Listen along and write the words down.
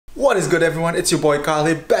What is good, everyone? It's your boy Carl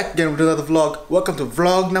here, back again with another vlog. Welcome to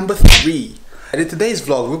vlog number 3. And in today's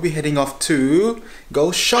vlog, we'll be heading off to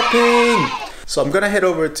go shopping. So I'm gonna head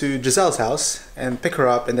over to Gizelle's house and pick her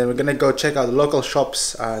up, and then we're gonna go check out the local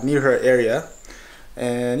shops near her area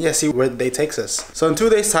and yeah, see where the day takes us. So in 2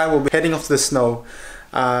 days time, we'll be heading off to the snow.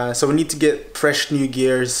 So we need to get fresh new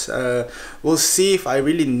gears. We'll see if I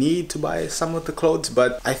really need to buy some of the clothes,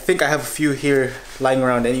 but I think I have a few here lying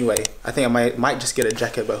around anyway. I think I might just get a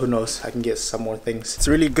jacket, but who knows, I can get some more things. It's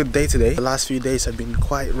a really good day today. The last few days have been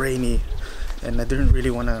quite rainy and I didn't really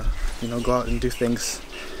want to, go out and do things.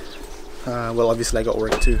 Well, obviously I got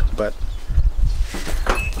work too, but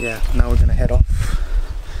yeah, now we're gonna head off.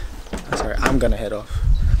 Sorry, I'm gonna head off.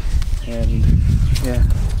 And yeah,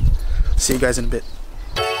 see you guys in a bit.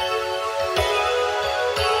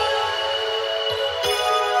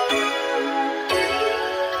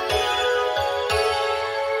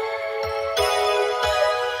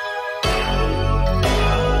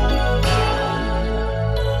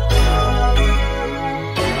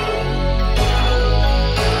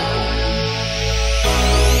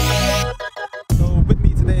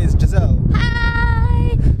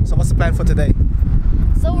 Plan for today?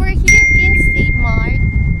 So we're here in State Mart.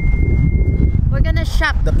 We're gonna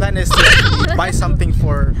shop. The plan is to buy something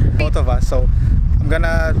for both of us. So I'm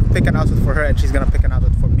gonna pick an outfit for her and she's gonna pick an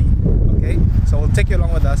outfit for me. Okay? So we'll take you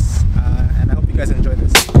along with us and I hope you guys enjoy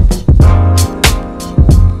this.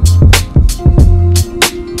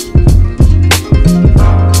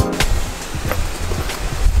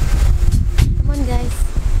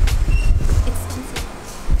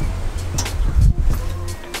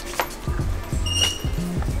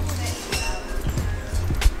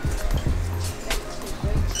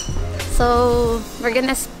 So we're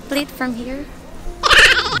gonna split from here.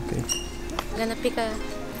 Okay. We're gonna pick a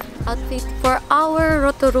outfit for our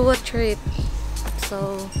Rotorua trip.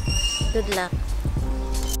 So good luck.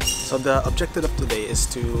 So the objective of today is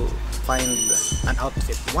to find an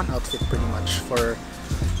outfit, one outfit pretty much for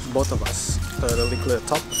both of us. So it'll include a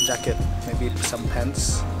top, jacket, maybe some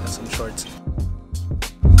pants and some shorts.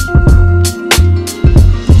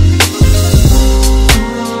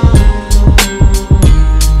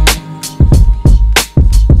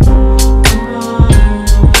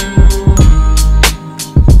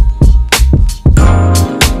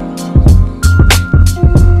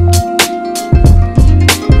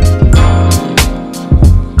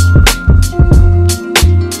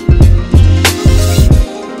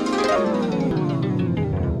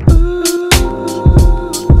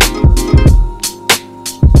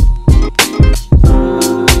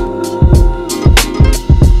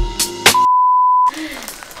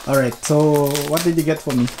 Alright, so what did you get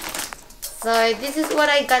for me? So this is what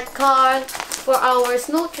I got Carl for our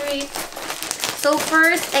snow trip. So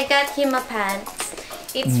first I got him a pants.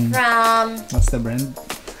 It's from... What's the brand?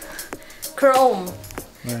 Chrome.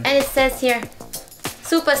 Where? And it says here,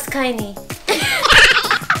 super skinny.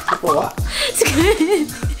 For what? Okay.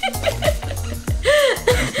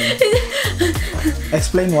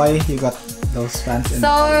 Explain why you got those pants.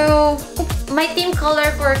 So my team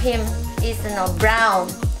color for him is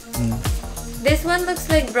brown. This one looks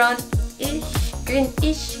like brownish,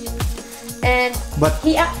 greenish, and but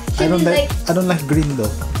he actually I don't like green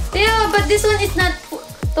though. Yeah, but this one is not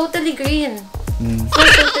totally green. It's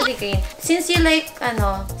not totally green. Since you like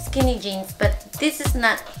skinny jeans, but this is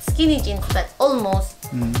not skinny jeans, but almost.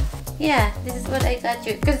 Yeah, this is what I got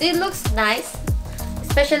you because it looks nice,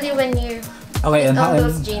 especially when you okay. And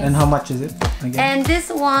those jeans. And how much is it again? And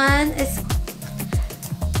this one is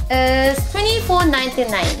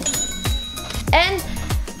 $24.99. And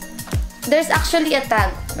there's actually a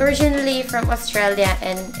tag, originally from Australia,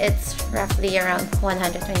 and it's roughly around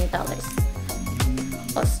 $120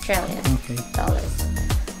 Australian dollars.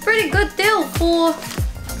 Pretty good deal for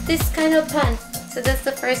this kind of pants. So that's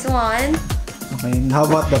the first one. Okay, and how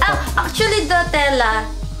about the top? Actually, the tela,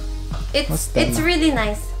 it's really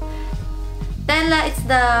nice. Tela, it's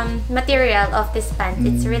the material of this pants.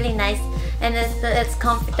 It's really nice and it's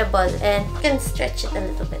comfortable and you can stretch it a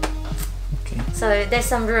little bit. So there's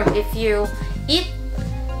some room if you eat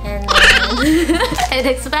and and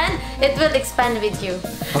expand, it will expand with you.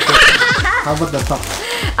 Okay. How about the top?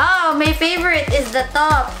 Oh, my favorite is the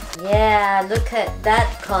top. Yeah, look at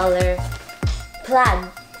that color. Plaid.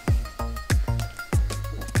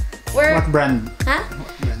 What brand? Huh?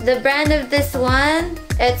 What brand? The brand of this one,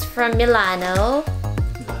 it's from Milano.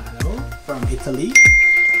 Milano? From Italy?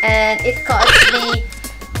 And it cost me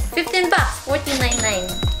 $15, $14.99.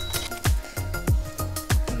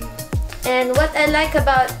 And what I like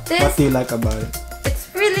about this... What do you like about it? It's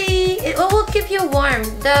really... It will keep you warm.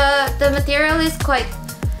 The material is quite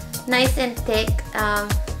nice and thick,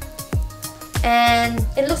 and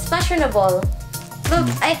it looks fashionable. Look,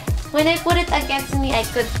 when I put it against me, I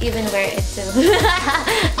could even wear it too.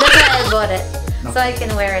 That's why I bought it, so I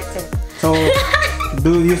can wear it too. So,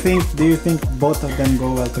 do you think both of them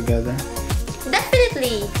go well together?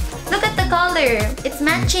 Definitely. Look at the color; it's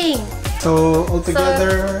matching. So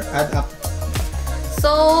altogether, add up.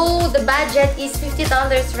 So the budget is $50,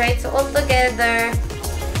 right? So altogether,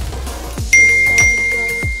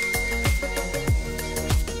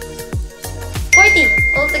 $40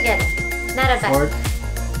 altogether. Not a bad.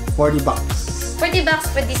 $40. $40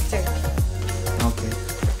 for these two. Okay.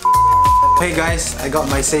 Hey guys, I got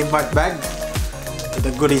my Save Mart bag with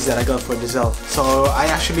the goodies that I got for Gizelle. So I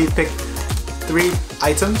actually picked 3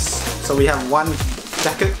 items. So we have 1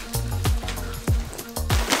 jacket,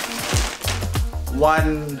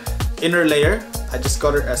 1 inner layer. I just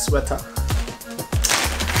got her a sweater,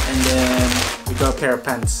 and then we got a pair of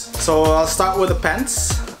pants. So I'll start with the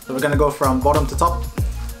pants. So we're gonna go from bottom to top.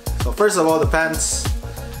 So first of all, the pants.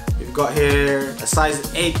 We've got here a size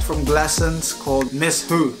 8 from Glassons called Miss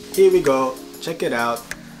Who. Here we go. Check it out.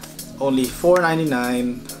 Only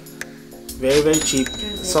 $4.99. Very, very cheap.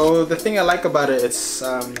 So the thing I like about it, it's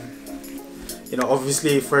you know,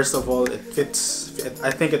 obviously, first of all, it fits. I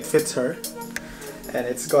think it fits her, and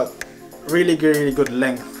it's got really good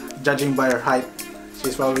length. Judging by her height,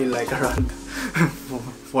 she's probably like around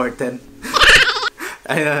 4'10".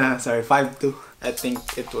 Sorry, 5'2". I think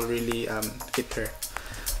it will really fit her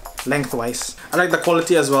lengthwise. I like the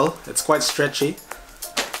quality as well. It's quite stretchy.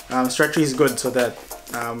 Stretchy is good, so that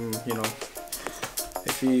you know,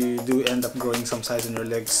 if you do end up growing some size in your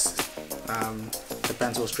legs, the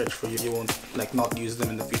pants will stretch for you. You won't like not use them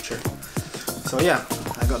in the future. So yeah,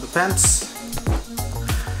 I got the pants.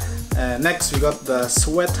 Next we got the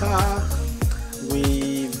sweater.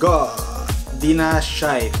 We've got Dina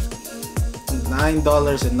Shite,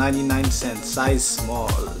 $9.99, size small.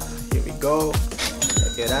 Here we go.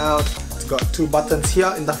 Check it out. It's got 2 buttons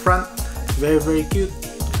here in the front. Very cute.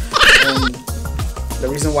 And the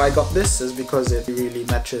reason why I got this is because it really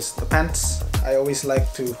matches the pants. I always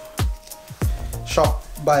like to shop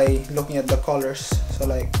by looking at the colors. So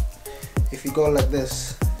like, if you go like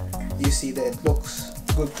this, you see that it looks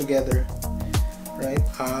good together, right?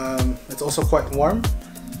 It's also quite warm,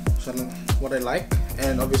 so what I like,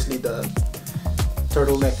 and obviously the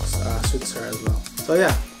turtleneck suits her as well. So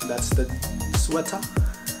yeah, that's the sweater.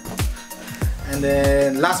 And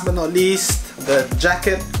then last but not least, the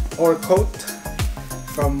jacket or coat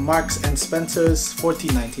from Marks and Spencer's,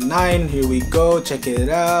 $14.99. Here we go, check it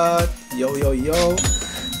out. Yo.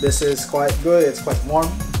 This is quite good, it's quite warm.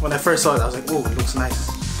 When I first saw it, I was like, oh, it looks nice.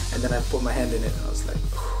 And then I put my hand in it and I was like,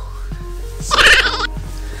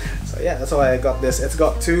 so yeah, that's why I got this. It's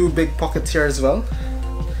got 2 big pockets here as well,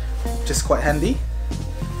 which is quite handy.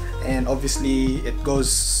 And obviously it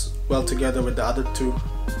goes well together with the other 2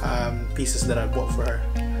 pieces that I bought for her.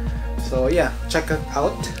 So yeah, check it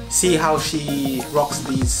out. See how she rocks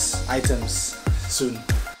these items soon.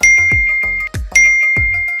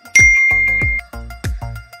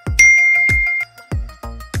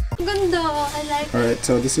 Ganda, I like it. Alright,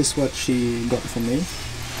 so this is what she got for me.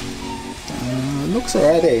 Looks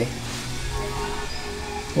alright, eh?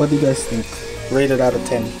 What do you guys think? Rated out of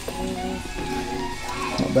 10.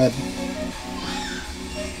 Not bad.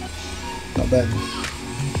 Not bad.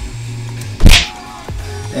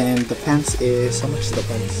 And the pants is, how much is the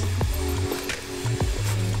pants?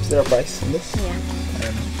 Is there a price on this? Yeah.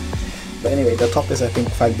 But anyway, the top is I think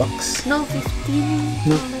 $5. No,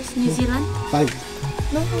 $15 New Zealand. 5.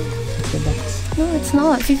 No. $5. No, it's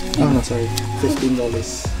not. 15. Oh no, sorry.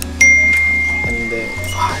 $15. And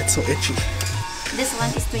it's so itchy. This one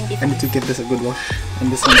is 25. I need to give this a good wash. And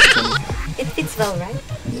this one is 25. It fits well, right?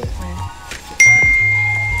 Yeah.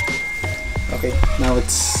 Okay, now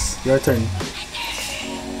it's your turn.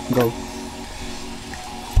 Go.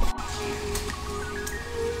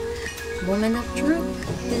 Woman of truth.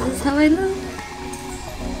 This is how I look.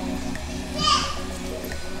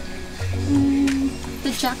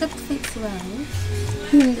 The jacket fits well.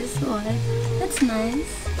 This one. That's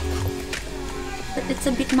nice. But it's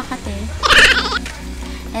a bit makate.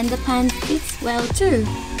 And the pants fits well too.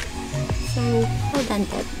 So, well done,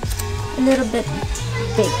 Deb. A little bit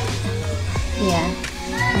big. Yeah.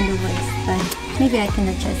 On the waist. But maybe I can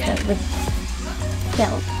adjust that with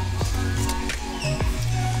belt.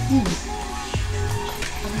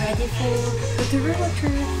 I'm ready for the road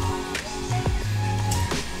trip.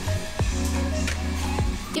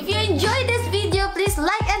 If you enjoyed this video, please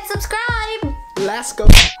like and subscribe. Let's go.